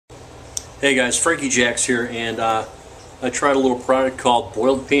Hey guys, FRANKIEJAX here, and I tried a little product called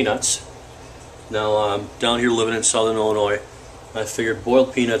boiled peanuts. Now I'm down here living in southern Illinois. I figured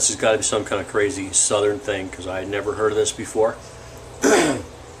boiled peanuts has got to be some kind of crazy southern thing because I had never heard of this before.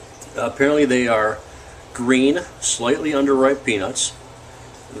 Apparently they are green, slightly underripe peanuts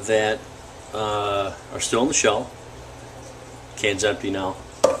that are still in the shell. Can's empty now.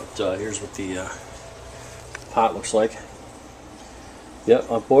 But, here's what the pot looks like.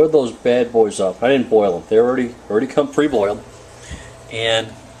 Yep, I boiled those bad boys up. I didn't boil them. They already come pre-boiled.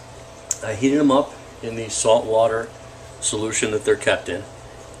 And I heated them up in the salt water solution that they're kept in.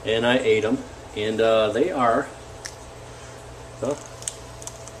 And I ate them. And they are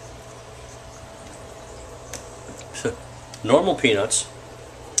normal peanuts.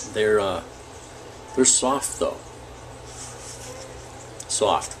 They're soft though.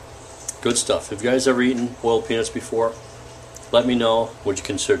 Soft. Good stuff. Have you guys ever eaten boiled peanuts before? Let me know. Would you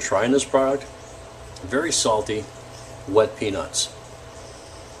consider trying this product? Very salty, wet peanuts.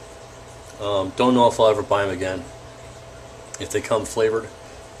 Don't know if I'll ever buy them again. If they come flavored,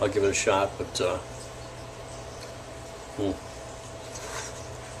 I'll give it a shot. But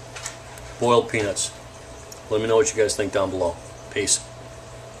boiled peanuts. Let me know what you guys think down below. Peace.